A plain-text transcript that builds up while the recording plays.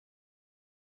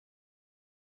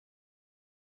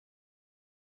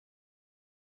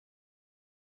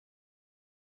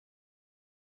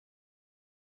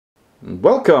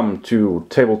Welcome to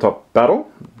Tabletop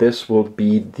Battle. This will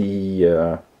be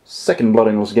the second Blood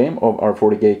Angels game of our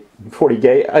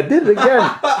 40K. I did it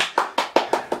again!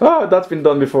 Oh, that's been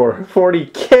done before.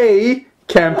 40K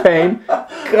campaign.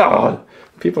 God,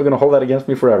 people are going to hold that against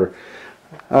me forever.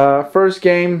 First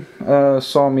game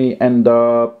saw me end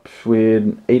up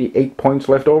with 88 points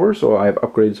left over, so I've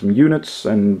upgraded some units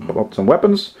and bought some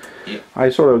weapons. I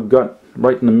sort of got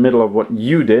right in the middle of what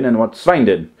you did and what Svein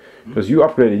did. Because you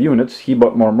upgraded units, he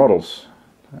bought more models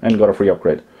and got a free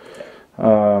upgrade.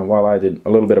 While I did a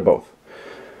little bit of both.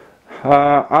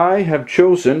 I have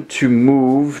chosen to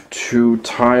move to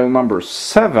tile number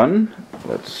 7.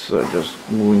 Let's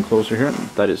just moving closer here.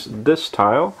 That is this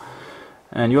tile.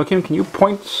 And Joachim, can you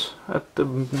point at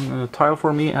the tile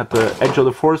for me at the edge of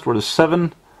the forest where the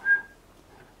 7?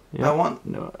 Yeah. I want.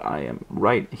 No, I am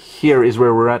right here is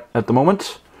where we're at the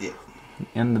moment. Yeah.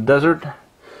 In the desert.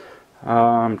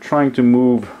 I'm trying to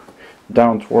move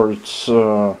down towards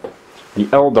the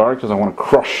Eldar because I want to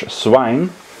crush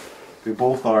Svein. We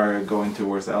both are going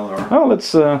towards Eldar. Oh,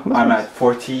 let's I'm at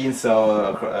 14,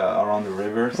 so around the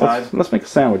river side. Let's make a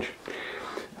sandwich.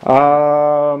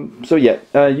 So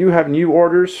yeah, you have new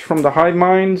orders from the hive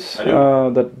minds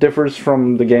that differs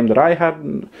from the game that I had,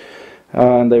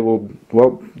 and there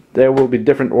will be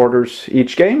different orders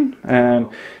each game. And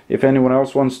if anyone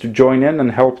else wants to join in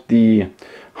and help the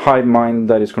hive mind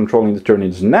that is controlling the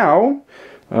Tyranids now,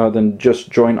 then just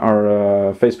join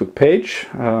our Facebook page.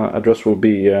 Address will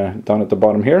be down at the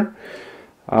bottom here,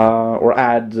 or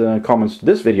add comments to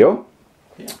this video.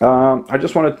 I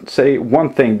just want to say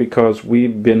one thing, because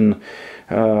we've been,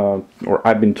 or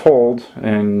I've been told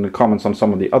in the comments on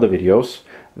some of the other videos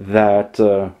that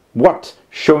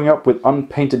showing up with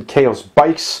unpainted chaos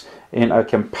bikes in a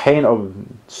campaign of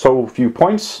so few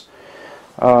points.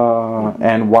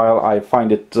 And while I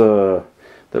find it that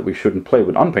we shouldn't play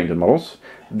with unpainted models,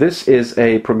 this is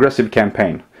a progressive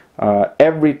campaign.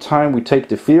 Every time we take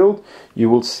the field,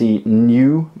 you will see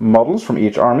new models from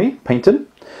each army painted,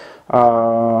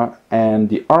 and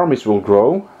the armies will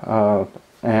grow,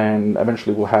 and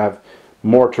eventually we'll have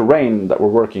more terrain that we're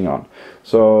working on.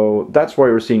 So that's why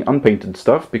we're seeing unpainted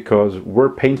stuff, because we're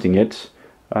painting it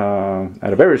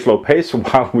at a very slow pace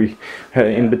while we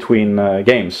in between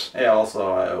games. Yeah,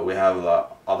 also we have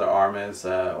other armies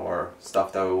or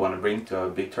stuff that we want to bring to a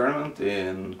big tournament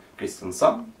in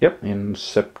Kristiansand. Yep, in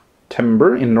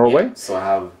September in Norway.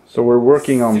 Yeah, so we're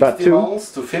working on that too. 60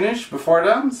 models to finish before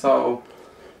then, so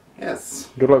yes.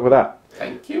 Good luck with that.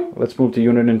 Thank you. Let's move to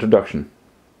unit introduction.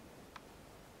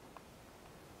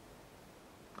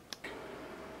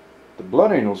 The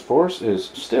Blood Angels force is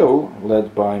still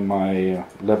led by my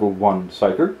level 1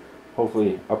 Psyker,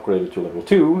 hopefully upgraded to level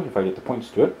 2 if I get the points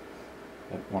to it,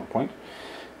 at 1 point.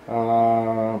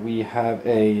 We have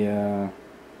a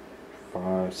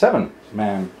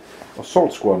 7-man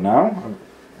assault squad now. I've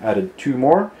added 2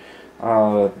 more.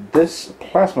 This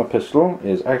plasma pistol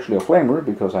is actually a flamer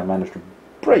because I managed to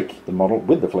break the model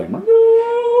with the flamer.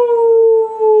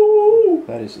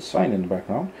 That is a sign in the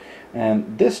background.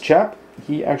 And this chap,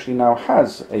 he actually now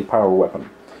has a power weapon.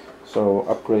 So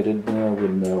upgraded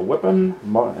with a weapon,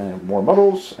 more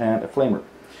models, and a flamer.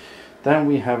 Then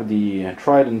we have the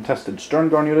tried and tested stern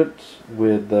gun unit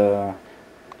with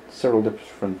several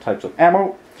different types of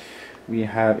ammo. We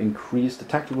have increased the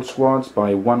tactical squads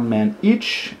by 1 man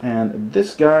each, and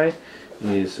this guy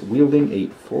is wielding a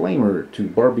flamer to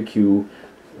barbecue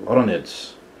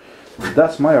Tyranids.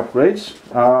 That's my upgrades.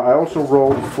 I also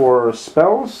rolled for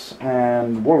spells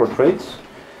and warlord traits.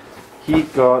 He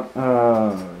got,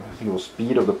 I think it was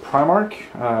speed of the Primarch.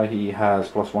 He has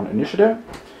 +1 initiative,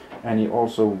 and he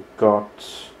also got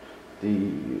the,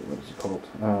 what is it called?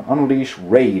 Unleash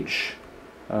Rage,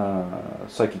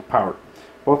 psychic power.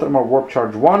 Both of them are warp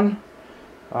charge 1,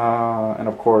 and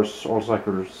of course all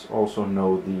psychers also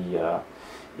know the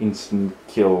instant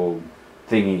kill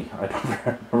thingy. I don't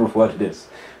remember what it is,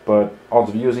 but odds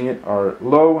of using it are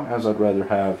low, as I'd rather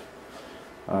have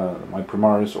my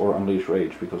Primaris or Unleash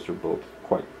Rage, because they're both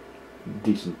quite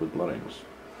decent with Blood Angels.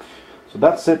 So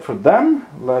that's it for them.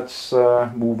 Let's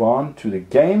move on to the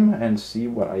game and see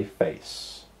what I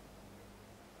face.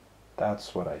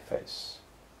 That's what I face.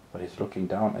 But he's looking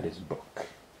down at his book.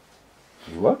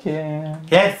 Looking.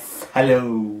 Yes,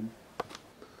 hello.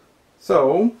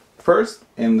 So, first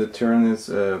in the Tyranids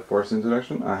force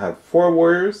introduction, I have 4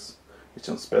 warriors, which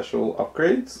are special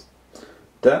upgrades.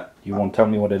 That you won't tell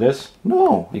me what it is?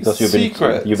 No, because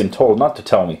you've been told not to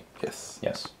tell me. Yes.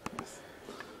 Yes.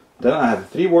 Then I have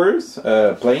 3 warriors,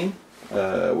 plain,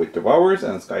 with devourers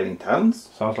and guiding talons.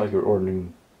 Sounds like you're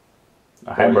ordering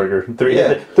a hamburger.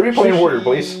 Three plain warrior,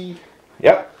 please.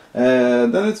 Yep.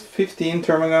 Then it's 15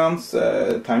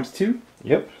 Termagants times 2.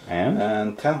 Yep.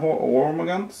 And 10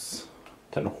 Ormagants.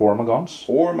 10 Hormagons.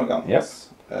 Ormagants.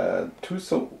 Yep. 2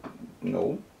 so...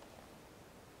 No.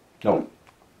 No.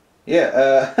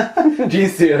 Yeah, Gene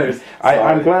Stealers.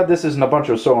 I'm glad this isn't a bunch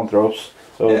of zoanthropes.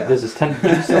 So this is 10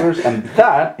 Gene Stealers, and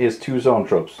that is 2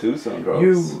 zoanthropes. 2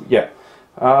 zoanthropes. Yeah.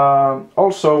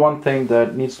 Also, one thing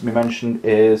that needs to be mentioned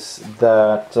is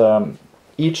that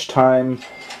each time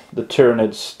the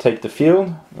Tyranids take the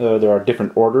field, there are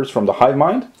different orders from the hive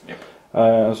mind.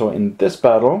 Yep. So in this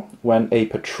battle, when a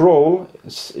patrol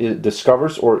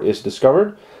discovers or is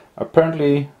discovered,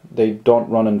 apparently they don't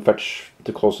run and fetch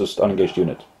the closest unengaged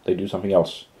unit. They do something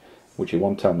else, which he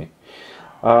won't tell me.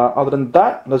 Other than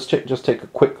that, let's just take a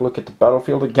quick look at the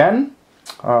battlefield again.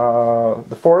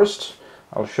 The forest,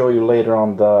 I'll show you later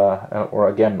on the, or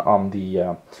again on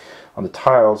the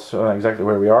tiles, exactly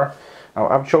where we are. Now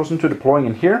I've chosen to deploy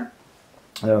in here.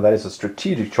 That is a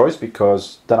strategic choice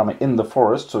because then I'm in the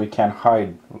forest, so we can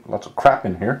hide lots of crap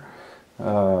in here.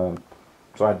 So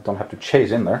I don't have to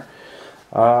chase in there.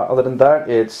 Other than that,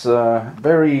 it's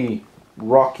very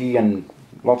rocky and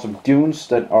lots of dunes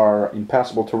that are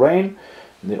impassable terrain.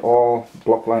 They all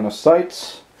block line of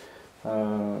sight,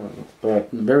 but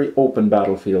very open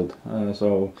battlefield.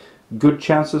 So good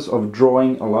chances of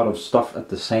drawing a lot of stuff at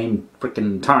the same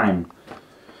freaking time.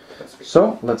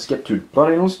 So let's get to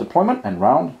Blood Angels deployment and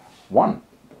round 1.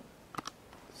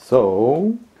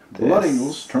 So Blood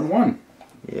Angels turn 1.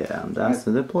 Yeah, that's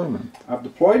the deployment. I've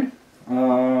deployed,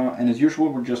 and as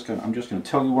usual, I'm just gonna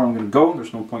tell you where I'm gonna go.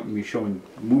 There's no point in me showing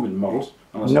moving models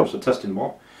unless there's a test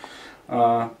involved.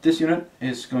 This unit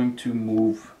is going to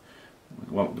move,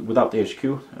 well, without the HQ.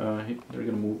 They're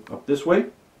gonna move up this way.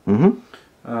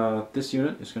 This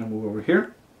unit is gonna move over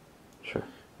here. Sure.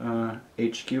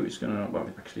 HQ is gonna, well,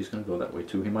 actually he's gonna go that way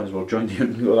too. He might as well join the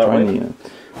unit and go that way.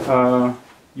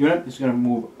 Unit is gonna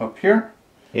move up here.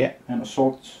 Yeah. And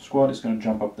assault squad is gonna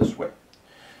jump up this way.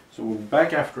 So we'll be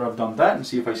back after I've done that and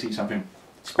see if I see something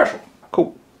special.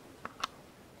 Cool.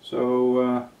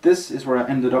 So this is where I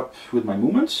ended up with my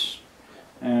movements.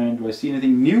 And do I see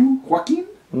anything new, Joaquin?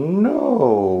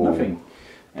 No. Nothing.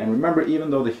 And remember, even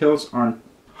though the hills aren't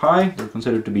high, they're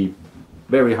considered to be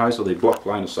very high, so they block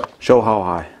line of sight. Show how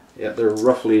high. Yeah, they're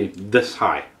roughly this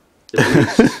high.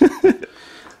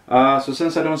 So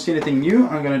since I don't see anything new,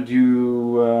 I'm gonna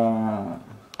do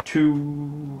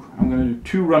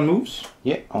two run moves.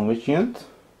 Yeah, on which unit?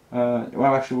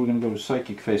 Well, actually, we're gonna go to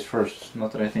psychic phase first.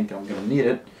 Not that I think I'm gonna need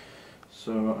it,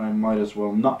 so I might as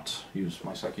well not use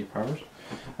my psychic powers.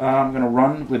 I'm gonna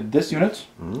run with this unit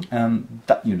and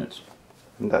that unit.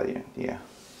 That unit, yeah.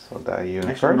 So that unit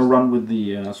actually, first. I'm gonna run with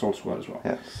the assault squad as well.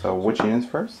 Yeah. So which units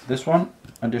first? This one,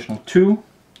 additional 2,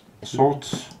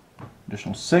 assault,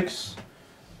 additional 6,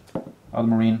 other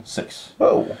marine 6.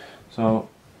 Oh. So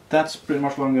that's pretty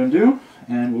much what I'm gonna do,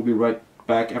 and we'll be right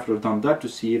back after I've done that to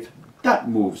see if that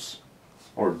moves,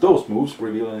 or those moves,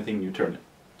 reveal anything new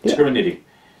Tyranidy.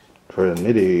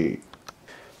 Tyranidy.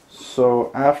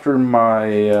 So after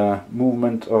my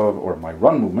movement of, or my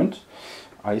run movement,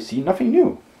 I see nothing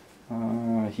new.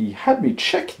 He had me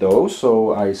check though,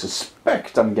 so I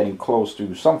suspect I'm getting close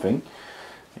to something.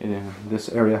 This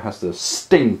area has the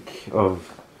stink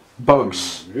of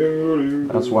bugs.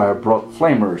 That's why I brought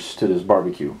flamers to this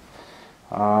barbecue.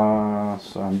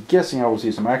 So I'm guessing I will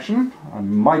see some action. I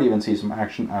might even see some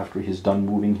action after he's done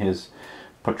moving his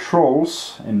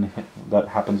patrols. That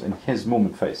happens in his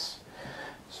movement phase.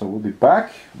 So we'll be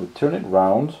back. We'll turn it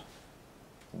round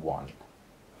 1.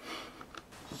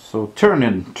 So turn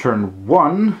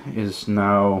 1 is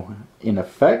now in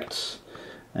effect,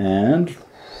 and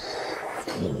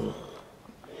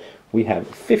we have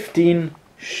 15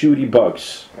 shooty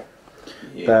bugs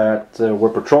that were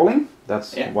patrolling.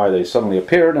 That's why they suddenly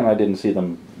appeared, and I didn't see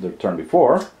them their turn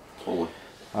before.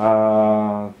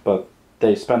 But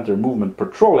they spent their movement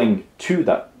patrolling to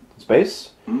that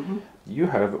space. You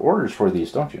have orders for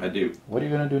these, don't you? I do. What are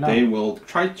you going to do now? They will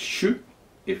try to shoot.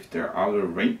 If they're out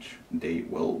of range, they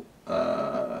will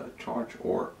charge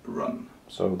or run.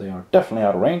 So they are definitely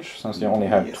out of range, since they only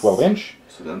have 12 inch.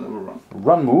 So then they will run.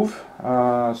 Run move.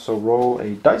 So roll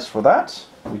a dice for that.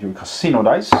 We do casino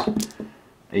dice.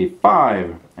 A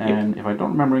 5. And if I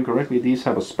don't remember incorrectly, these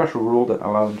have a special rule that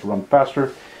allows them to run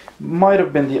faster. Might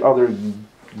have been the other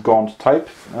gaunt type.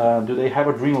 Do they have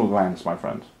adrenal glands, my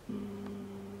friend?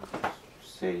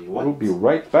 Say what? We'll be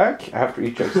right back after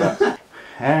he checks that.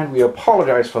 And we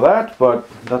apologize for that, but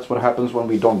that's what happens when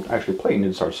we don't actually play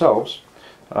Nids ourselves.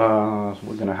 We're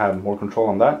going to have more control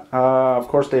on that. Of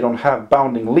course, they don't have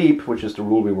Bounding Leap, which is the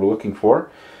rule we were looking for.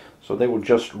 So they will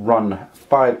just run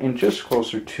 5 inches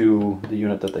closer to the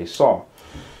unit that they saw,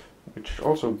 which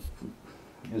also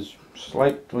is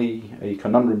slightly a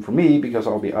conundrum for me because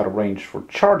I'll be out of range for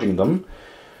charging them,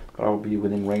 but I'll be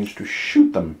within range to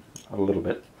shoot them a little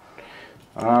bit.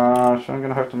 So I'm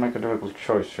gonna have to make a difficult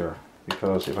choice here,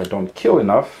 because if I don't kill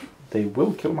enough, they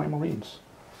will kill my Marines.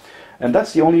 And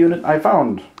that's the only unit I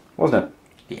found, wasn't it?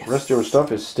 Yes. The rest of your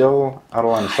stuff is still out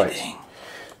of line of sight.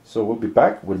 So we'll be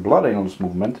back with Blood Angels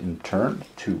movement in turn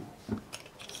 2.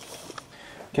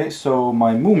 Okay, so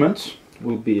my movement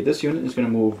will be, this unit is going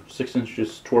to move 6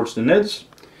 inches towards the Neds.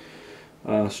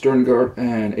 Stern Guard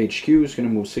and HQ is going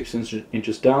to move 6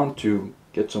 inches down to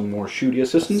get some more shooty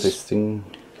assistance.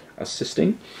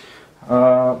 Assisting.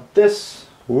 This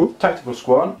tactical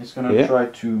squad is going to try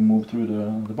to move through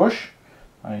the bush.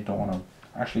 I don't want to,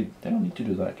 actually they don't need to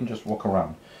do that, I can just walk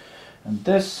around. And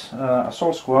this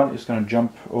assault squad is going to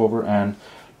jump over and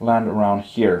land around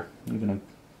here. I'm going to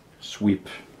sweep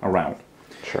around.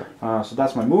 Sure. So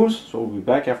that's my moves, so we'll be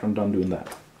back after I'm done doing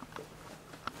that.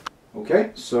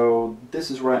 Okay, so this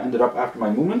is where I ended up after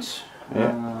my movements.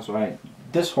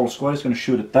 This whole squad is going to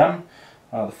shoot at them.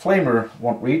 The flamer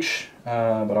won't reach,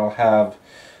 but I'll have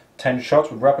 10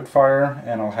 shots with rapid fire,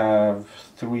 and I'll have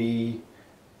 3,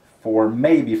 4,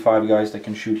 maybe 5 guys that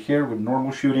can shoot here with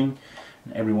normal shooting.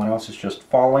 And everyone else is just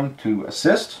following to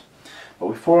assist. But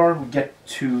before we get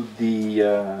to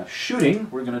the shooting,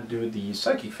 we're going to do the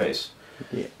psychic phase.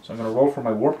 Yeah. So I'm going to roll for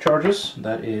my warp charges.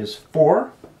 That is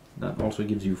 4. That also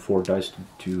gives you 4 dice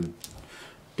to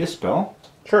dispel.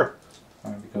 Sure.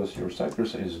 Because your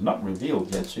psychers is not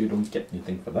revealed yet, so you don't get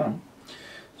anything for them.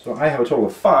 So I have a total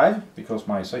of 5, because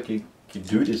my psychic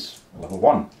dude is level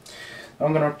 1.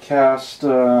 I'm going to cast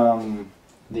the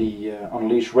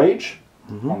Unleash Rage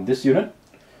on this unit,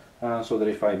 so that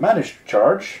if I manage to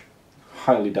charge,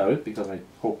 highly doubt it because I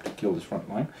hope to kill this front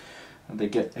line, and they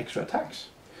get extra attacks.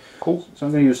 Cool. So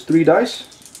I'm going to use 3 dice.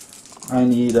 I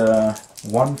need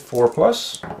 1 4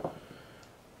 plus,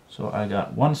 so I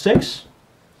got 1 6.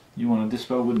 You want to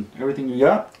dispel with everything you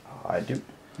got? I do.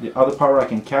 The other power I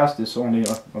can cast is only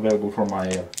available for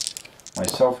my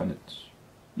myself, and it's,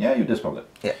 yeah, you dispelled it.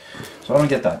 Yeah. So I don't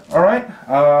get that. All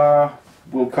right.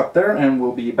 We'll cut there, and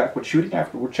we'll be back with shooting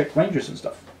after we check ranges and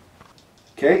stuff.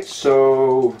 Okay,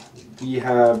 so we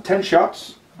have 10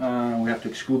 shots. We have to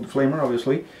exclude the flamer,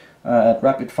 obviously, at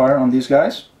rapid fire on these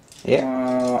guys.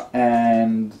 Yeah.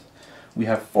 And we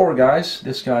have 4 guys.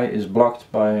 This guy is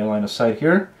blocked by a line of sight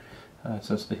here,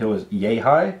 since the hill is yay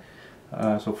high.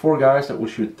 So 4 guys that will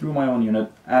shoot through my own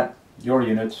unit at your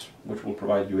units, which will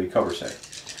provide you a cover save.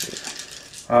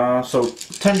 So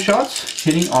 10 shots,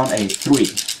 hitting on a 3.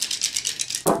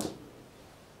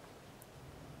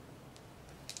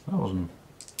 That wasn't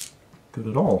good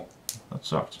at all. That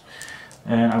sucked.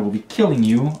 And I will be killing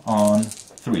you on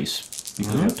 3s.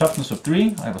 Because you have toughness of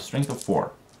 3, I have a strength of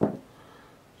 4.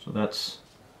 So that's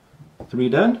 3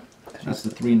 dead. That's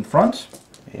the 3 in front.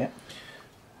 Yeah.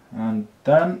 And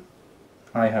then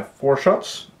I have 4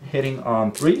 shots hitting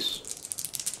on 3s.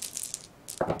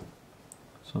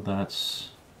 So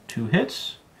that's 2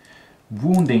 hits.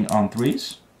 Wounding on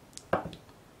 3s.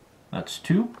 That's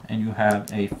 2. And you have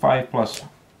a 5 plus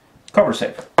cover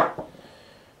save.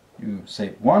 You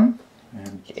save 1.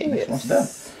 And the next one's dead.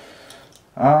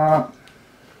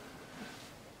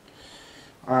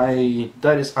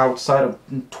 That is outside of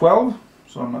 12.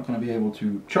 So I'm not going to be able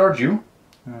to charge you.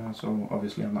 So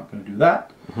obviously I'm not going to do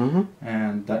that.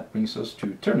 And that brings us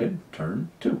to turn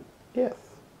 2. Yes.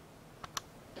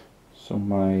 So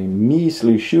my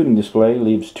measly shooting display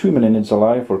leaves 2 Marines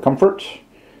alive for comfort.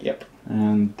 Yep.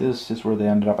 And this is where they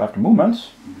ended up after movements.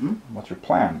 What's your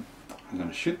plan? I'm going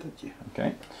to shoot at you.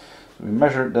 Okay. So we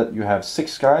measured that you have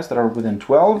 6 guys that are within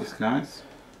 12. 6 guys.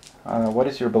 What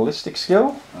is your ballistic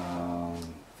skill?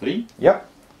 3. Yep.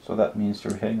 So that means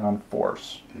you're hitting on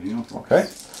 4s. Hitting on 4s. Okay.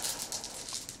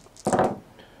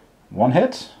 1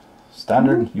 hit.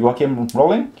 Standard Joachim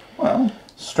rolling. Well.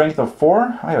 Strength of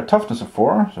 4. I have a toughness of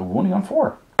 4, so wounding on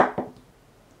 4.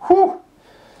 Whew!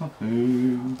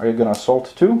 Are you gonna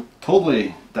assault too?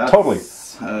 Totally. That's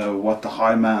what the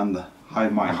hive man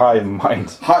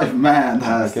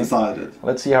has decided.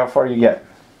 Let's see how far you get.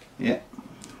 Yeah.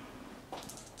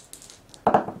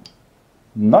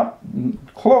 Not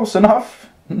close enough.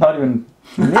 Not even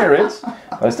near it.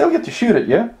 But I still get to shoot at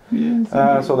you. Yes,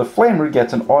 so the flamer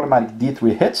gets an automatic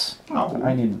D3 hits. Oh.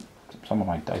 I need some of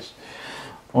my dice.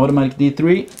 Automatic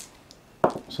D3.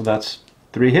 So that's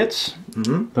 3 hits.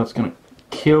 That's gonna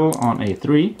kill on a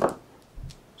 3.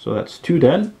 So that's 2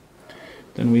 dead.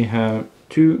 Then we have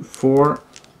 2, 4.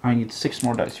 I need 6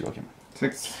 more dice, Joachim.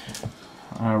 6.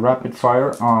 rapid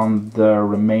fire on the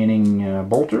remaining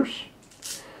bolters.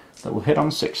 That will hit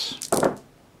on 6.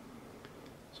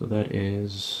 So that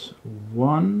is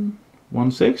 1,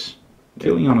 1, 6.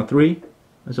 Killing on a 3.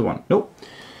 That's a 1. Nope.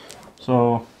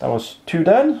 So that was 2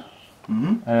 dead.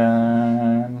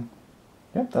 And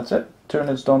yeah, that's it.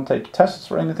 Tyranids don't take tests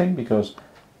for anything because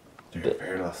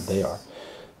they are.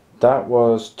 That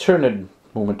was Tyranid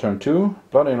movement turn 2,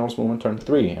 Blood Angels movement turn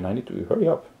 3, and I need to hurry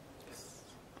up.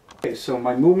 Okay, so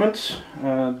my movements,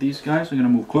 these guys are going to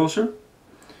move closer.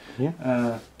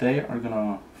 Yeah. They are going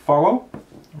to follow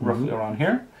roughly around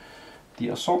here. The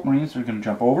Assault Marines are going to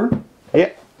jump over.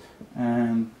 Yeah.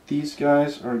 And these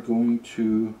guys are going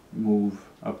to move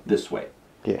up this way.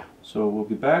 Yeah. So we'll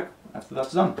be back after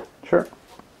that's done. Sure.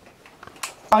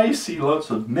 I see lots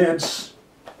of nids.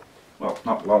 Well,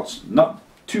 not lots, not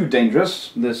too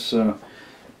dangerous. This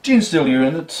Gene Steel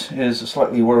unit is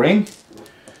slightly worrying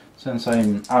since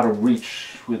I'm out of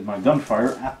reach with my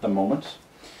gunfire at the moment.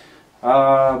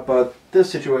 But this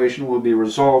situation will be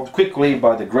resolved quickly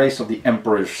by the grace of the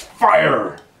Emperor's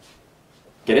fire.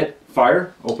 Get it?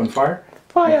 Fire? Open fire?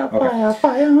 Fire, okay. Fire,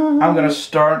 fire. I'm gonna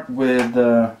start with.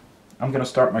 I'm gonna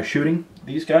start my shooting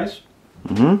these guys.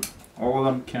 All of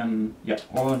them can. Yeah,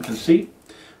 all of them can see.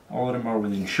 All of them are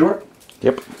within short.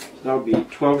 Yep. So that would be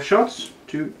 12 shots.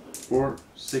 2, 4,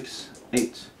 6,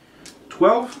 8,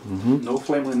 12. No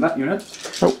flamer in that unit.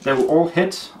 Nope. They will all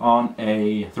hit on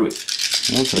a 3. Okay.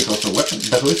 Because the weapon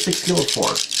battle is 6 skill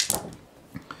 4.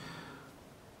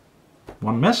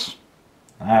 1 miss.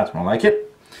 That's more like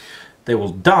it. They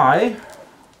will die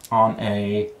on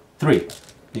a 3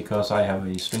 because I have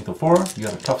a strength of 4. You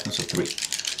have a toughness of 3,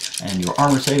 and your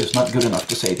armor save is not good enough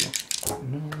to save you.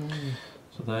 No.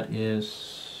 So that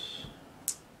is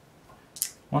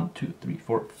 1, 2, 3,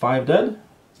 4, 5 dead.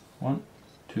 1,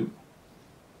 2,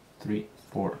 3,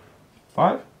 4,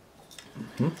 5.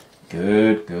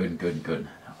 Good, good, good, good.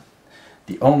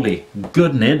 The only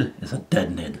good nid is a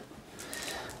dead nid.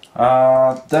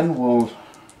 Then we'll...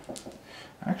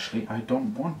 Actually, I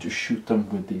don't want to shoot them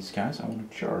with these guys. I want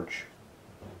to charge.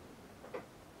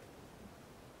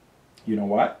 You know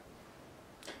why?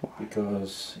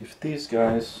 Because if these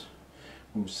guys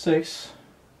move 6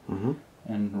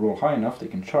 and roll high enough, they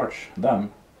can charge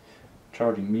them.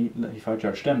 Charging me, if I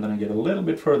charge them, then I get a little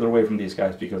bit further away from these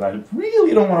guys because I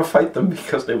really don't want to fight them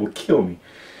because they will kill me.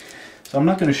 So I'm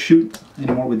not going to shoot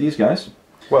anymore with these guys.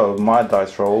 Well, my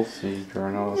dice rolls, you're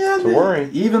not to worry.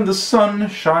 Even the sun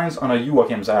shines on a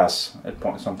Joachim's ass at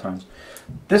points sometimes.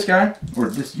 This guy, or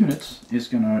this unit, is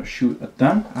going to shoot at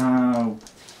them.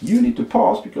 You need to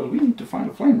pause because we need to find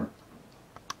a flamer.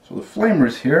 So the flamer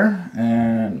is here,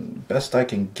 and best I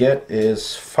can get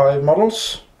is 5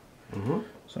 models.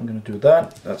 So I'm going to do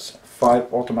that. That's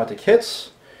 5 automatic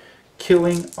hits,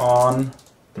 killing on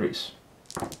 3s.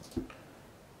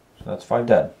 So that's 5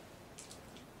 dead.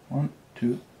 1,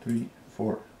 2, 3,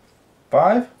 4,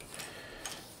 5.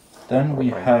 Then we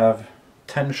have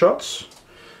 10 shots.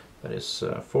 That is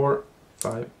 4,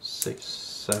 5, 6,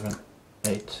 7,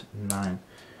 8, 9,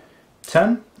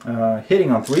 10.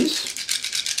 Hitting on 3s.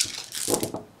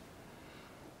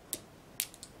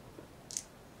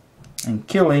 And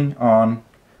killing on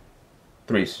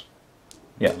 3s.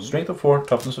 Yeah, strength of 4,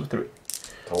 toughness of 3.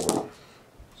 Totally.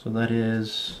 So that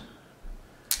is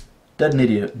dead nid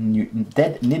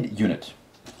unit.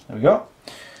 There we go.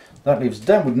 That leaves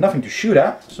them with nothing to shoot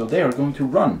at, so they are going to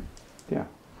run. Yeah.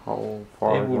 How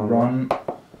far? They will run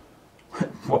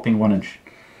whopping 1 inch.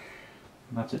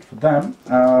 That's it for them.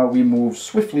 We move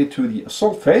swiftly to the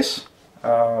assault phase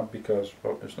because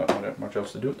well, there's not much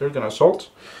else to do. They're going to assault.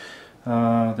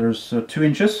 There's 2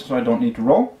 inches, so I don't need to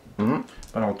roll.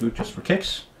 But I'll do it just for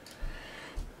kicks.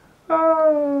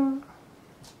 You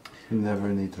never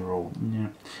need to roll. Yeah,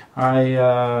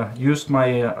 I used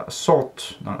my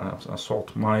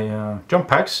my jump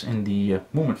packs in the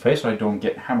movement phase, so I don't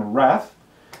get hammer wrath.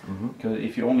 Because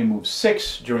if you only move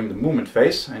 6 during the movement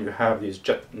phase and you have these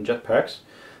jet packs,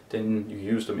 then you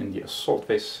use them in the assault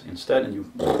phase instead, and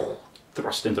you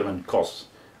thrust into them and cause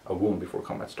a wound before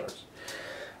combat starts.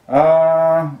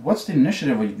 What's the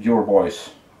initiative with your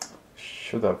boys?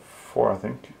 Should have 4, I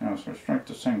think. Yeah, so strike at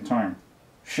the same time.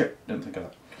 Shit, didn't think of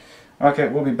that. Okay,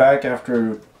 we'll be back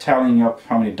after tallying up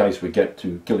how many dice we get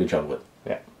to kill each other with.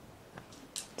 Yeah.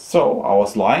 So, I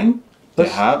was lying. They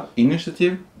have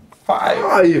initiative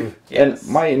 5. Yes. And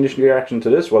my initial reaction to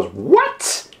this was,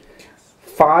 what?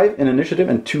 5 in initiative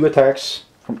and 2 attacks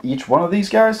from each one of these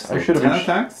guys? So I should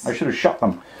have shot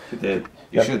them. You did.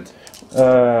 You should.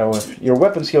 Well, your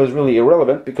weapon skill is really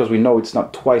irrelevant because we know it's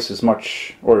not twice as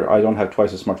much, or I don't have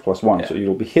twice as much +1, so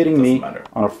you'll be hitting me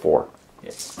on a 4.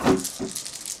 Yes.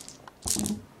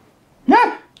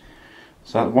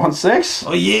 So that 1 6.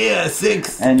 Oh yeah,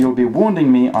 6. And you'll be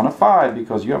wounding me on a 5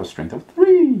 because you have a strength of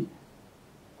 3.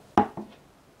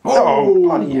 Oh,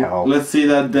 bloody hell. Let's see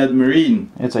that dead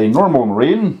marine. It's a normal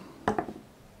marine.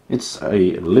 It's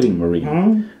a living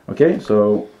marine. Okay,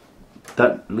 so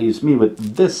that leaves me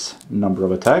with this number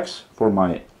of attacks for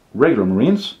my regular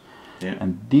marines. Yeah.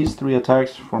 And these 3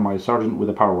 attacks for my sergeant with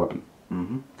a power weapon.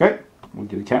 Okay, we'll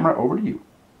give the camera over to you.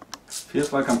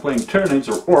 Feels like I'm playing Tyranids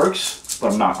or Orcs,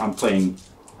 but I'm not. I'm playing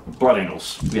Blood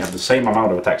Angels. We have the same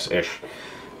amount of attacks-ish.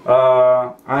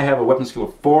 I have a weapon skill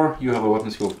of 4, you have a weapon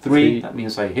skill of 3. That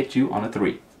means I hit you on a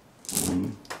 3.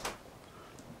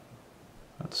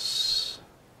 That's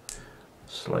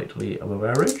slightly above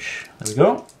average. There we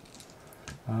go.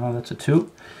 That's a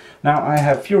 2. Now I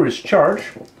have Furious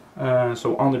Charge.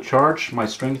 So on the charge, my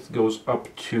strength goes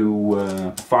up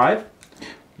to 5.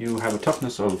 You have a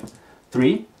toughness of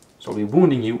 3. So I'll be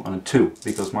wounding you on a 2,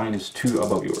 because mine is 2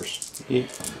 above yours. Yeah.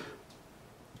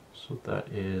 So that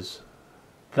is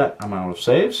that amount of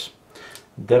saves.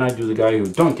 Then I do the guy who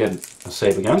don't get a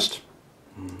save against.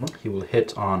 He will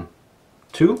hit on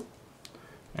 2,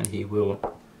 and he will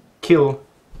kill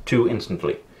 2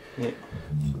 instantly. Yeah.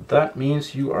 So that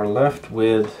means you are left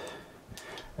with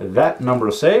that number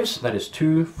of saves. That is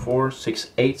 2, 4, 6,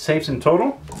 8 saves in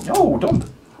total. No, don't.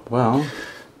 Well,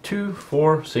 2,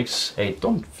 4, 6, 8.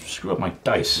 Don't screw up my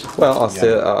dice. well,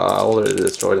 I already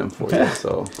destroyed them for you,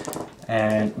 so.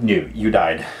 And no, you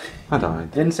died. I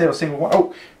died. Didn't save a single one.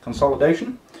 Oh,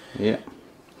 consolidation. Yeah.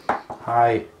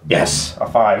 Yes, a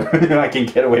 5. I can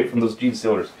get away from those gene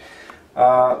stealers.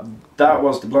 That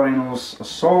was the Blood Angels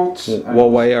assault. What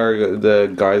way are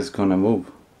the guys gonna move?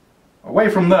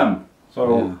 Away from them.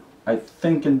 So Yeah. I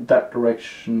think in that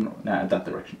direction. Nah, that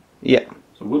direction. Yeah.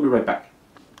 So we'll be right back.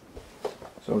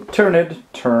 So Tyranid,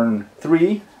 turn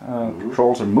 3.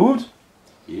 Patrols are moved.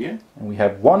 Yeah. And we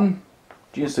have 1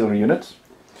 gene stealer unit.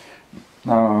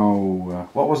 Now,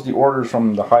 what was the orders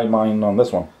from the high mind on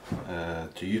this one?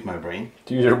 To use my brain.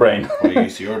 To use your brain. Or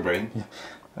use your brain.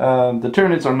 The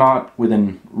Tyranids are not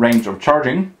within range of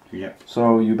charging. Yeah.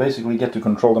 So you basically get to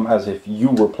control them as if you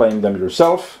were playing them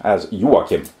yourself as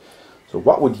Joachim. So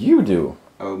what would you do?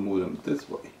 I'll move them this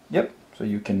way. Yep. So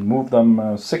you can move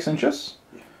them 6 inches.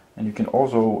 And you can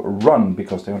also run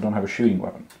because they don't have a shooting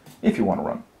weapon. If you want to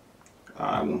run.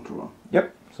 I want to run.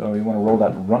 Yep. So you want to roll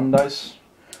that run dice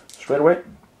straight away.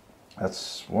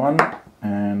 That's 1.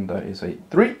 And that is a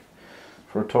 3.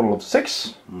 For a total of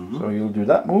 6. So you'll do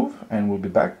that move. And we'll be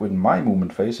back with my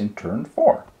movement phase in turn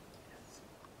 4.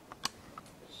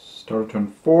 Start turn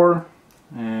 4.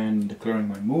 And declaring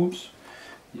my moves.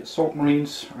 The assault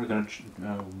marines are going to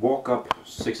walk up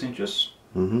 6 inches.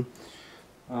 To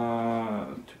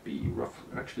be rough,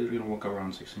 actually they're going to walk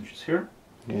around 6 inches here.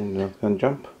 And they're gonna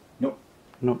jump? Nope.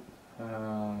 Nope.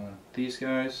 These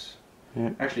guys,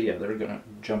 yeah. Actually yeah, they're going to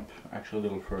jump actually a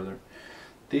little further.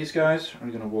 These guys are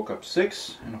going to walk up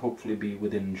 6 and hopefully be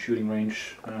within shooting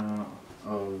range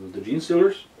of the gene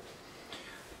stealers.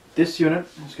 This unit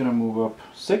is going to move up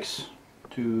 6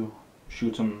 to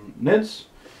shoot some nids,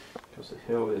 because the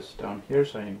hill is down here,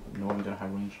 so I know I'm going to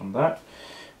have range on that.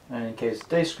 And in case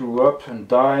they screw up and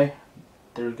die,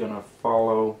 they're going to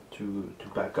follow to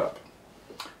back up.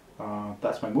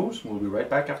 That's my moves. We'll be right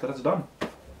back after that's done.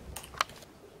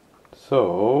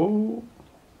 So,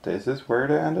 this is where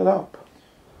they ended up.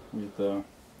 With,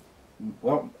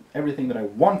 well, everything that I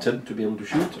wanted to be able to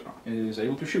shoot is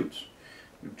able to shoot.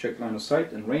 We've checked line of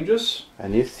sight and ranges.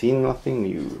 And you've seen nothing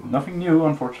new. Nothing new,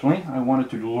 unfortunately. I wanted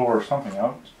to lure something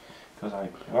out, because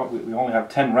we only have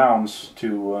 10 rounds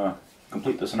to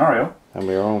complete the scenario. And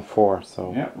we're on 4,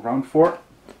 so. Yeah, round 4.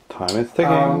 Time is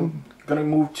ticking. Gonna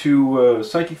move to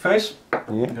psychic phase. Yeah.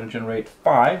 I'm gonna generate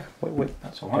 5. Wait.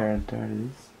 That's a lot. There it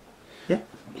is. Yeah.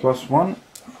 Plus 1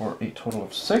 for a total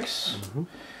of 6.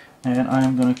 And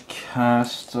I'm gonna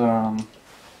cast the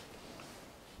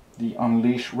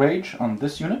Unleash Rage on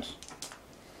this unit.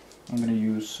 I'm gonna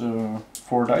use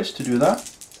 4 dice to do that.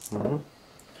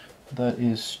 That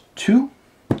is 2.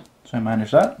 So I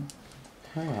manage that.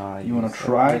 You want to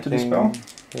try to dispel?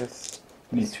 Yes.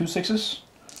 You need 2 6s.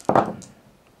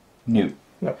 New.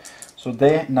 No. So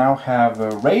they now have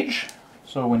rage.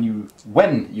 So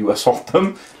when you assault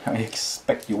them, I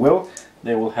expect you will,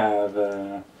 they will have.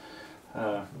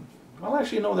 Well,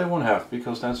 actually, no, they won't have,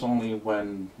 because that's only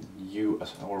when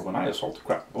when I assault.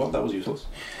 Crap. Well, that was useless.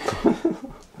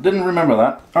 Didn't remember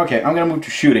that. Okay, I'm gonna move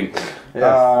to shooting.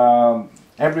 Yes.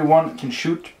 Everyone can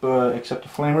shoot except the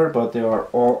flamer, but they are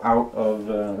all out of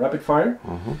rapid fire.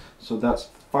 So that's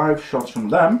 5 shots from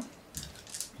them.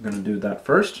 I'm gonna do that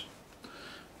first.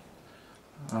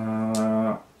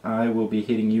 I I will be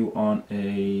hitting you on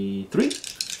a 3.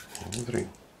 3.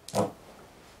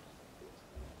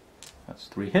 That's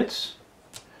 3 hits.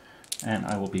 And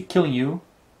I will be killing you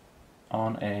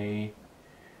on a...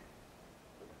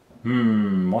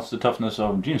 what's the toughness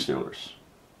of Gene Stealers?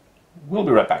 We'll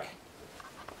be right back.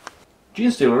 Gene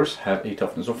Stealers have a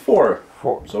toughness of 4.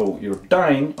 4. So you're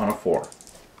dying on a 4.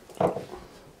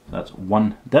 That's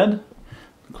 1 dead.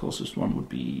 The closest one would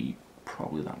be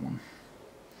probably that one.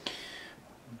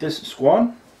 This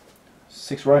squad,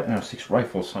 6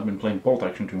 rifles. I've been playing bolt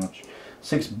action too much.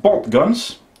 6 bolt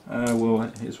guns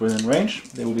is within range.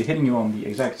 They will be hitting you on the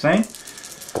exact same.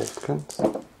 Bolt guns.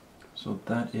 So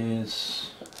that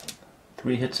is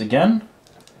 3 hits again,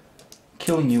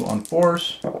 killing you on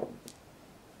 4s.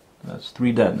 That's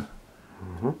 3 dead.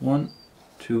 1,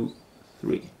 2,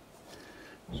 3.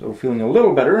 So feeling a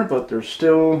little better, but there's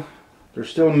still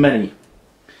many.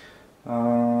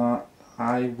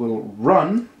 I will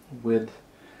run with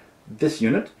this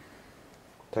unit.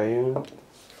 3.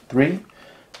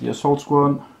 The assault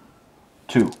squad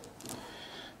 2.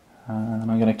 And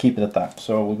I'm gonna keep it at that.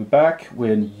 So we'll be back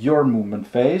with your movement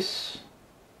phase,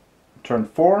 turn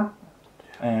 4,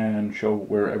 and show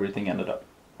where everything ended up.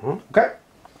 Okay.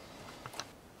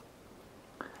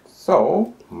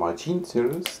 So my Gene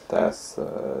Series, that's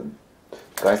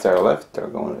guys that are left, they're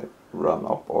going to run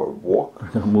up or walk. We're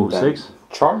gonna move 6.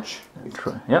 Charge.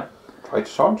 Yep. Try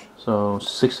to charge. So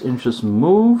 6 inches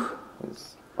move.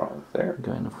 It's right there.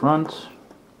 Guy in the front.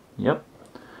 Yep.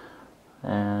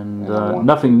 And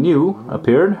nothing new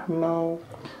appeared. No.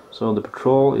 So the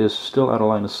patrol is still out of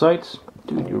line of sight.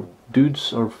 Dude, your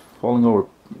dudes are falling over.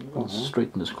 Let's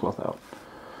straighten this cloth out.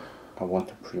 I want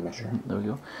to pre-measure. There we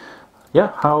go.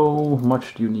 Yeah, how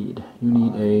much do you need? You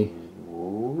need a...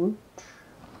 Wood.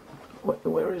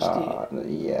 Where is the...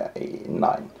 Yeah, a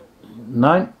 9.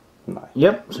 9? 9.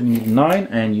 Yep, so you need 9,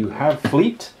 and you have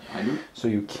fleet. I do. So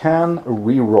you can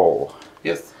re-roll.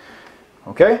 Yes.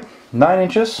 Okay, 9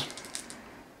 inches.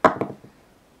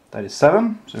 That is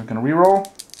 7, so you're gonna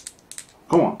re-roll.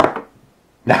 Go on.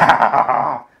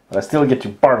 But I still get to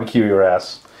barbecue your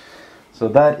ass. So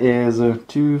that is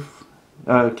 2...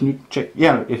 can you check?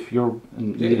 Yeah, if you're you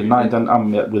need a 9, then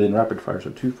I'm within rapid fire. So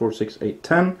 2, 4, 6, 8,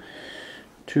 10.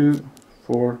 2,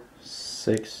 4,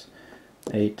 6,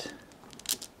 8,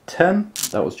 10.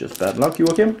 That was just bad luck,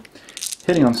 Joachim.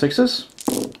 Hitting on 6s.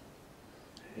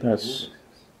 That's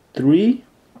 3.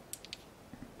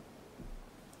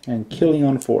 And killing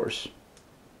on 4s.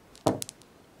 So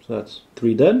that's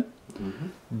 3 dead.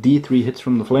 D3 hits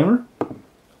from the flamer.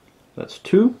 That's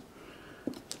 2.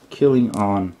 Killing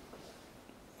on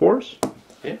 4s.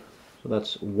 Yeah. So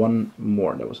that's 1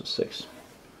 more. That was a 6.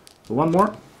 So 1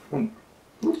 more.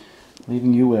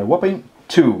 Leaving you with a whopping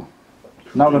 2.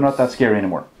 Now they're not that scary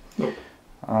anymore. Nope.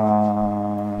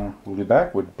 We'll be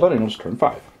back with Blood Angels turn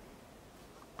 5.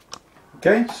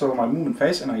 Okay, so my movement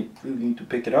phase, and I really need to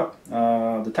pick it up.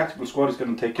 The tactical squad is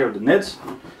going to take care of the Nids.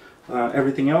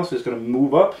 Everything else is going to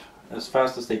move up as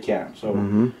fast as they can.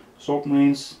 So, Assault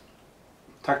Marines,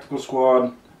 Tactical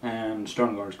Squad, and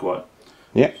Stern Guard Squad.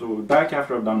 Yeah. So we'll be back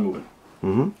after I've done moving.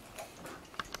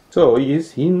 So you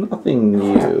see nothing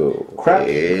new. Crap.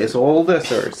 It's all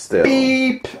desert still.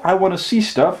 Beep! I want to see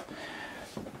stuff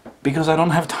because I don't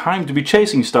have time to be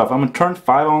chasing stuff. I'm on turn 5,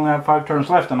 I only have 5 turns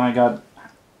left, and I got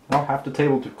half the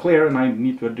table to clear, and I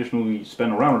need to additionally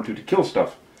spend a round or 2 to kill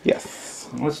stuff. Yes.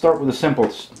 Let's start with the simple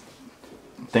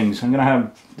things. I'm gonna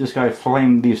have this guy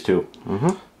flame these 2.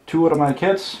 2 automatic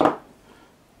hits,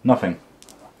 nothing.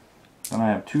 Then I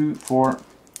have 2, 4,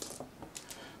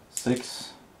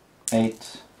 6,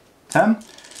 8, 10.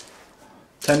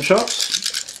 10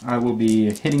 shots. I will be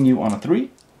hitting you on a 3.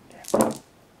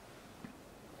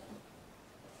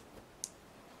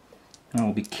 And I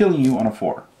will be killing you on a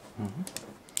 4.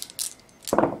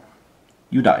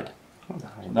 You died.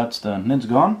 So that's the Nids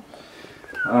gone.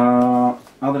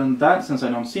 Other than that, since I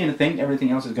don't see anything,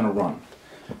 everything else is going to run.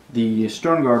 The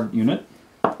Stern Guard unit,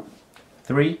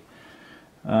 3.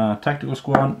 Tactical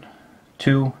Squad,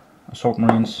 2. Assault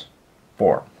Marines,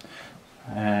 4.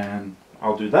 And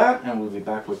I'll do that, and we'll be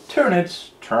back with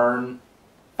Tyranids turn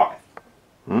 5.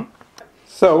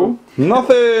 So,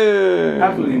 nothing!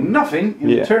 Absolutely nothing in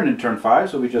the turn 5,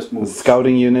 so we just move. The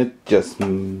scouting unit just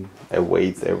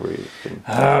awaits everything.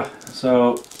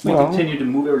 So we continue to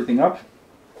move everything up.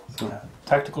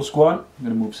 Tactical Squad, I'm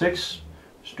going to move 6.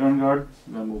 Stern Guard,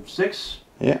 I'm going to move 6.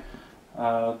 Yeah.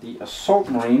 The Assault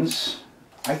Marines,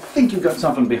 I think you got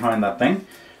something behind that thing.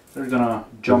 They're going to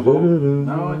jump over.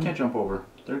 No, I can't jump over.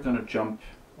 They're going to jump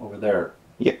over there.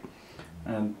 Yeah.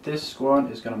 And this squad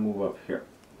is going to move up here.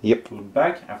 Yep. We'll be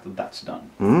back after that's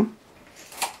done.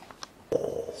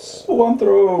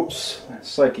 zoanthropes,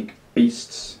 psychic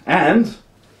beasts, and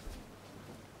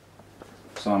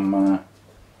some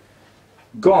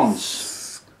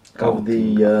gons of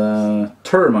the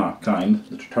Terma kind,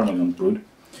 the Termagon brood.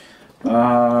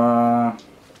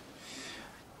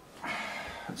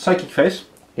 Psychic phase.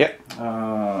 Yeah.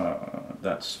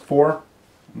 That's 4.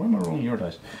 Why am I rolling your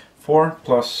dice? 4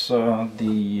 plus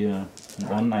the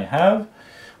one I have.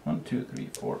 1, 2, 3,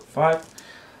 4, 5.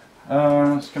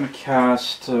 It's gonna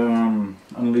cast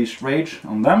Unleash Rage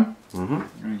on them. I'm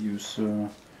gonna use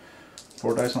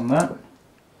 4 dice on that.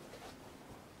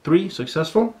 3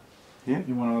 successful. Yeah.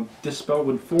 You wanna dispel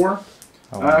with 4.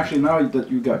 Actually, now that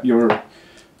you got your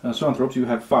zoanthropes, you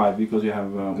have 5 because you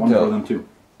have 1 for them too.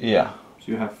 Yeah.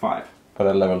 So you have 5. But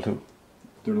at level 2.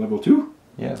 They're level 2?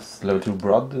 Yes, level 2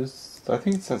 broad is... I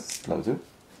think it says level 2. Do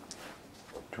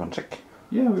you want to check?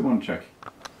 Yeah, we want to check.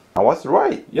 I was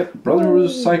right! Yep, Brotherhood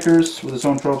of Psychers with the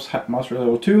zoanthropes, master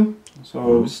level 2.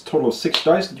 So it's a total of 6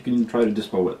 dice that you can try to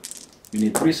dispel with. You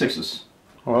need 3 6s.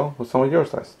 Well, what's some of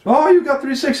yours dice? Oh, you got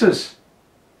 3 6s!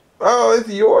 Oh, it's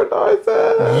your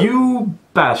dice! You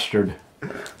bastard!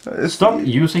 Stop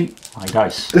using my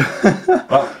dice.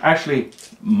 Well, actually,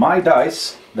 my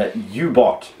dice that you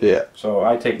bought. Yeah. So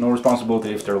I take no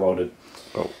responsibility if they're loaded.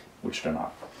 Oh. Which they're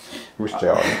not. Which they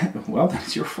are. Well,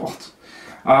 that's your fault.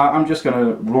 I'm just going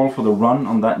to roll for the run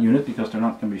on that unit because they're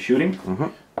not going to be shooting.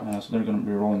 So they're going to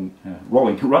be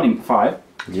running 5.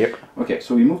 Yep. Okay,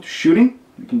 so we move to shooting.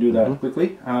 We can do that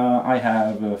quickly. I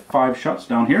have 5 shots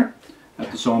down here at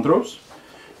the zoanthropes.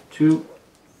 2,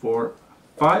 4,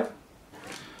 5.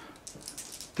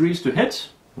 3s to hit.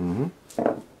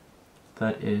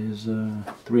 That is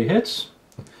 3 hits.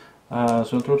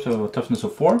 Zoanthropes have a toughness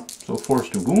of 4, so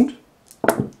 4s to wound.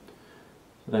 So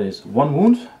that is 1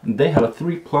 wound. And they have a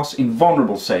 3+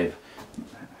 invulnerable save.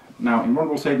 Now,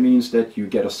 invulnerable save means that you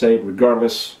get a save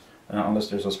regardless, unless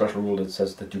there's a special rule that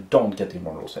says that you don't get the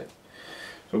invulnerable save.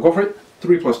 So go for it.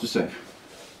 3+ to save.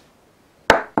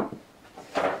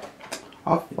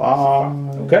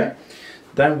 Okay.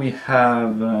 Then we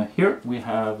have here we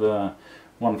have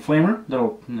 1 flamer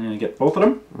that'll get both of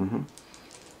them.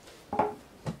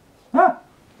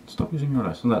 Stop using your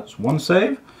dice. So that's 1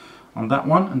 save on that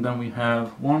one, and then we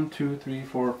have 1, 2, 3,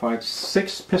 4, 5,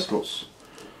 6 pistols.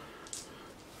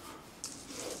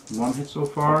 1 hit so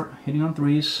far, hitting on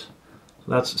 3s.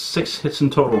 So that's 6 hits in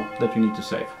total that you need to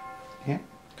save. Yeah.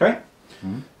 Okay.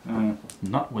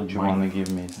 Not what you want to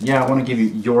give me. Yeah, I want to give you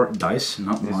your dice,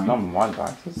 not mine. It's not my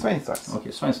dice, it's Svein's dice. Okay,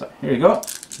 Svein's dice. Here you go.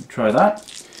 Try that.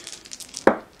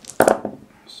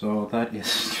 So that is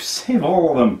you save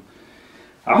all of them.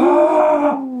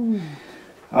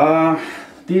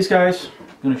 These guys,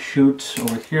 I'm gonna shoot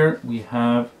over here. We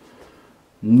have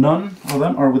none of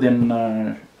them are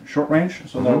within short range,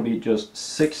 so that'll be just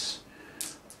 6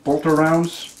 bolter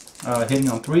rounds hitting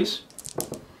on 3s.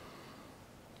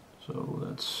 So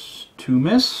that's 2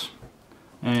 miss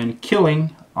and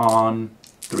killing on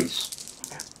 3s.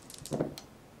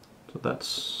 So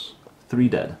that's 3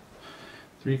 dead.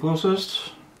 3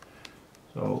 closest.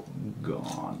 So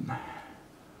gone.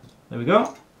 There we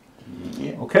go.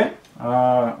 Yeah. Okay.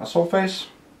 Assault phase.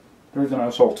 They're gonna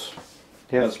assault.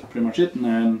 Yeah. That's pretty much it. And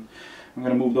then I'm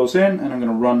gonna move those in, and I'm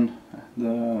gonna run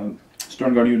the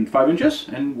Stern Guard unit 5 inches,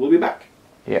 and we'll be back.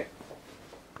 Yeah.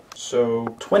 So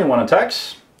 21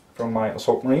 attacks from my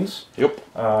assault marines. Yep.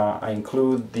 I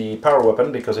include the power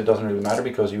weapon because it doesn't really matter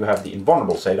because you have the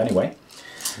invulnerable save anyway.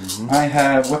 I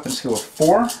have weapon skill of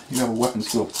 4. You have a weapon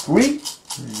skill of 3.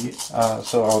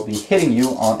 So I'll be hitting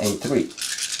you on a 3.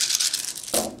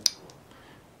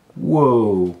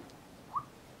 Whoa.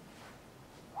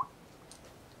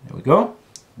 There we go.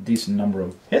 Decent number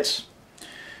of hits.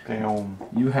 Damn.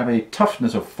 You have a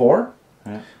toughness of 4.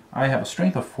 Yeah. I have a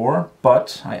strength of 4,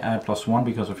 but I add +1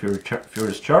 because of your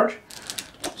Furious Charge.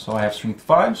 So I have strength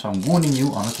 5, so I'm wounding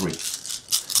you on a 3.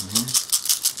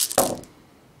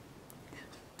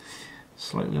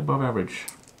 Slightly above average.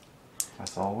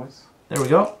 As always. There we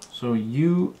go. So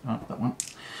you, that one.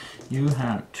 You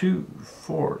have 2,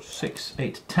 4, 6,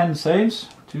 8, 10 saves.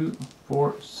 2,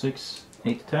 4, 6,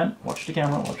 8, 10. Watch the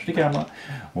camera, watch the camera,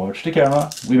 watch the camera.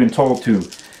 We've been told to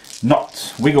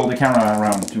not wiggle the camera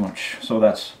around too much. So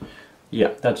that's,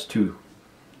 yeah, that's 2.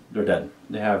 They're dead.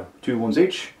 They have 2 wounds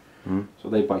each, so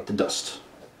they bite the dust.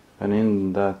 And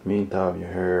in that meantime, you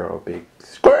hear a big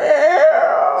squeal.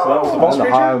 So that was the boss and the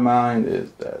creature? hive mind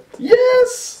is dead.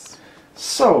 Yes!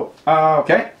 So,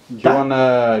 okay. Do you want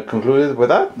to conclude it with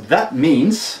that? That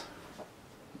means,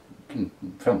 you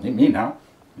can film me now.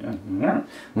 Yeah.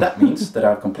 That means that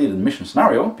I've completed the mission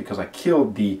scenario because I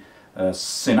killed the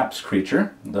synapse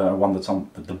creature, the one that's on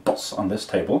the boss on this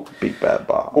table. Big bad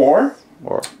boss. Or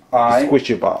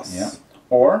squishy boss. Yeah.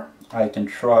 Or I can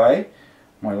try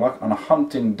my luck on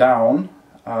hunting down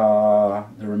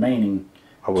the remaining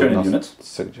Tyranid units.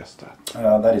 Suggest that.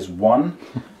 That is 1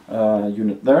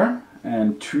 unit there,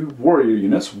 and 2 warrior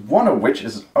units, one of which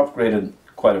is upgraded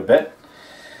quite a bit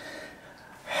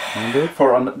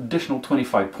for an additional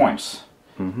 25 points.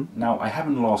 Now I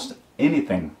haven't lost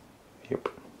anything. Yep.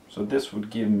 So this would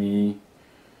give me,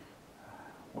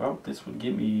 well, this would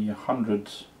give me 100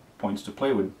 points to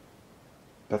play with.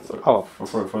 That's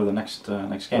for the next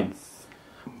game.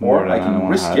 More Or I can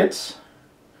risk it.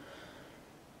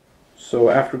 So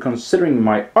after considering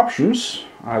my options,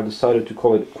 I've decided to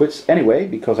call it quits anyway,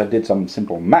 because I did some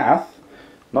simple math.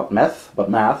 Not meth, but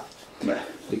math.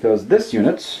 Because this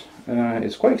unit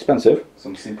is quite expensive.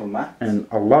 Some simple math. And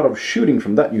a lot of shooting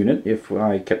from that unit if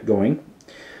I kept going.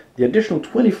 The additional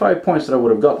 25 points that I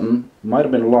would have gotten might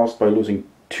have been lost by losing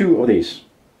 2 of these.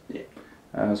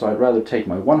 Yeah. So I'd rather take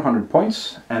my 100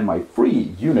 points and my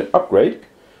free unit upgrade.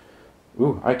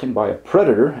 Ooh, I can buy a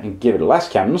Predator and give it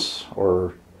last cannons,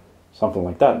 or something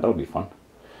like that. That would be fun.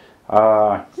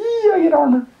 Yeah, I get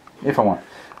armor if I want.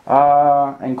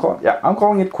 I'm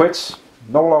calling it quits.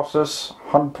 No losses.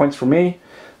 100 points for me.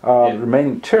 The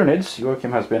remaining Tyranids,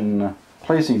 Joachim has been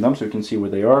placing them so you can see where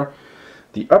they are.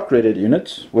 The upgraded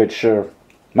units, which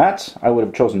Matt, I would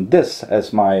have chosen this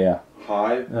as my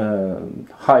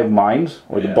hive mind,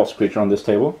 or the boss creature on this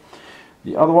table.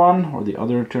 The other one, or the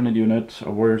other Tyranid unit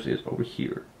of warriors, is over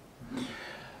here.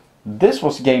 This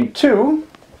was game 2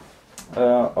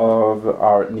 of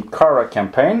our Nikara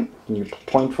campaign. Can you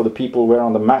point for the people where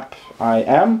on the map I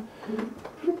am?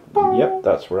 Yep,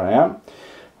 that's where I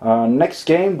am. Next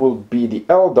game will be the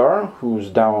Eldar, who's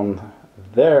down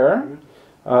there.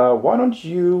 Why don't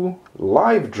you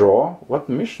live draw what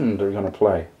mission they're gonna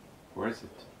play? Where is it?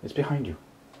 It's behind you.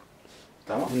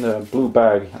 That one? In the blue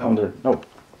bag under... No.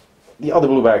 The other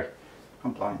blue bag.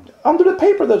 I'm blind. Under the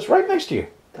paper that's right next to you.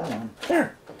 That one.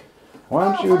 There.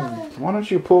 Why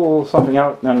don't you pull something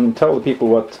out and tell the people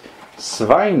what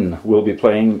Svein will be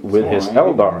playing with his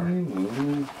Eldar.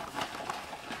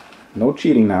 No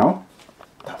cheating now.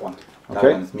 That one. Okay.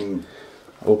 That one's mean.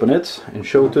 Open it and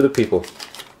show it to the people.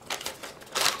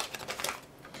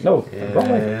 No,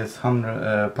 It's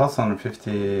plus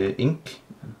 150 ink.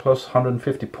 Plus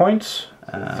 150 points.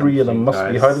 3 of them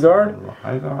must be hive guard.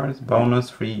 Hive guards, bonus,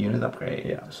 free unit upgrade.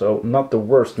 Yeah, so not the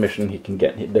worst mission he can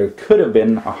get. There could have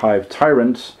been a hive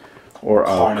tyrant or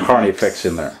a carnifex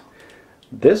in there.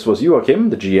 This was Joachim,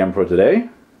 the GM for today,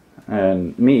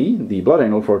 and me, the Blood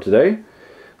Angel for today.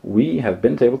 We have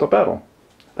been Tabletop Battle.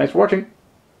 Thanks for watching.